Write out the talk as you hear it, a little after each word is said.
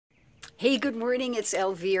Hey, good morning, it's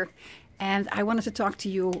Elvire. And I wanted to talk to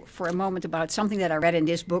you for a moment about something that I read in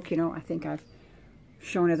this book. You know, I think I've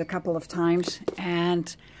shown it a couple of times.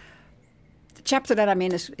 And the chapter that I'm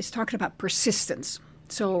in is talking about persistence.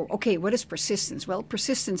 So, okay, what is persistence? Well,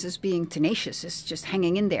 persistence is being tenacious, it's just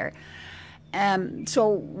hanging in there. So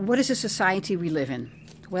what is the society we live in?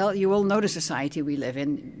 Well, you all know the society we live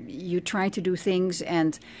in. You try to do things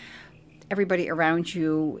and everybody around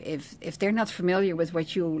you, if they're not familiar with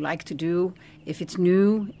what you like to do, if it's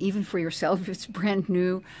new, even for yourself, if it's brand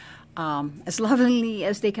new, as lovingly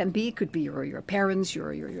as they can be, it could be your parents,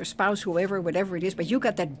 your spouse, whoever, whatever it is, but you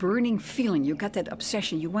got that burning feeling, you got that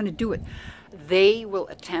obsession, you want to do it. They will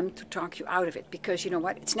attempt to talk you out of it because, you know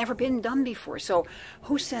what, it's never been done before. So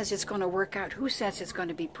who says it's going to work out? Who says it's going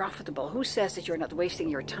to be profitable? Who says that you're not wasting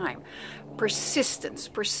your time? Persistence.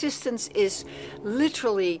 Persistence is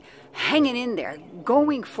literally hanging in there,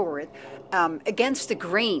 going for it, against the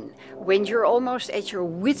grain, when you're almost at your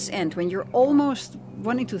wit's end, when you're almost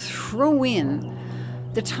wanting to throw in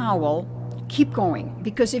the towel. Keep going,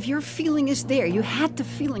 because if your feeling is there, you had the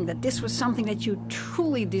feeling that this was something that you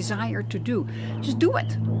truly desired to do, just do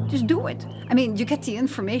it. Just do it. I mean, you get the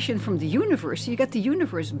information from the universe, you get the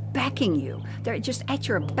universe backing you. They're just at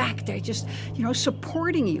your back, they're just, you know,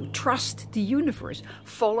 supporting you. Trust the universe.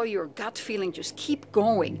 Follow your gut feeling, just keep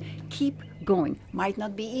going. Keep going. Might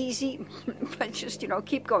not be easy, but just, you know,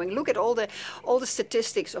 keep going. Look at all the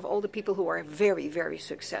statistics of all the people who are very, very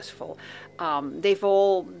successful. They've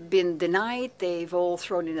all been denied, they've all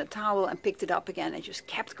thrown in a towel and picked it up again and just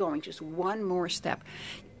kept going, just one more step.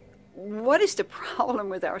 What is the problem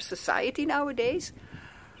with our society nowadays?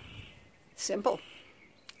 Simple.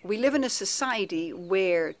 We live in a society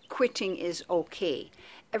where quitting is okay.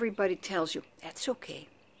 Everybody tells you, that's okay.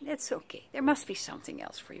 That's okay. There must be something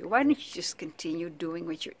else for you. Why don't you just continue doing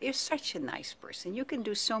what you're such a nice person. You can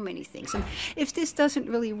do so many things. And if this doesn't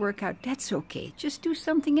really work out, that's okay. Just do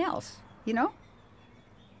something else, you know?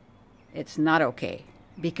 It's not okay.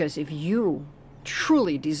 Because if you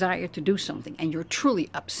truly desire to do something and you're truly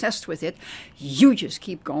obsessed with it, you just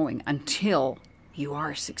keep going until you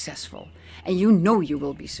are successful. And you know you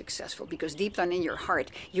will be successful because deep down in your heart,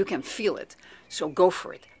 you can feel it. So go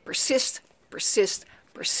for it. Persist, persist,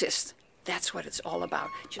 persist. That's what it's all about.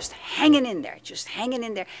 Just hanging in there. Just hanging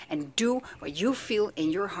in there and do what you feel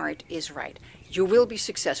in your heart is right. You will be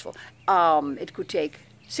successful. It could take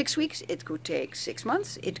 6 weeks. It could take 6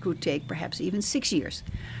 months. It could take perhaps even 6 years.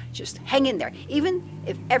 Just hang in there. Even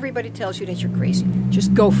if everybody tells you that you're crazy,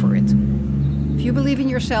 just go for it. If you believe in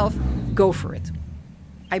yourself, go for it.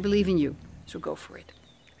 I believe in you, so go for it.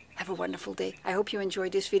 Have a wonderful day. I hope you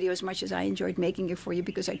enjoyed this video as much as I enjoyed making it for you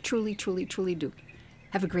because I truly, truly, truly do.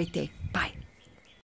 Have a great day. Bye.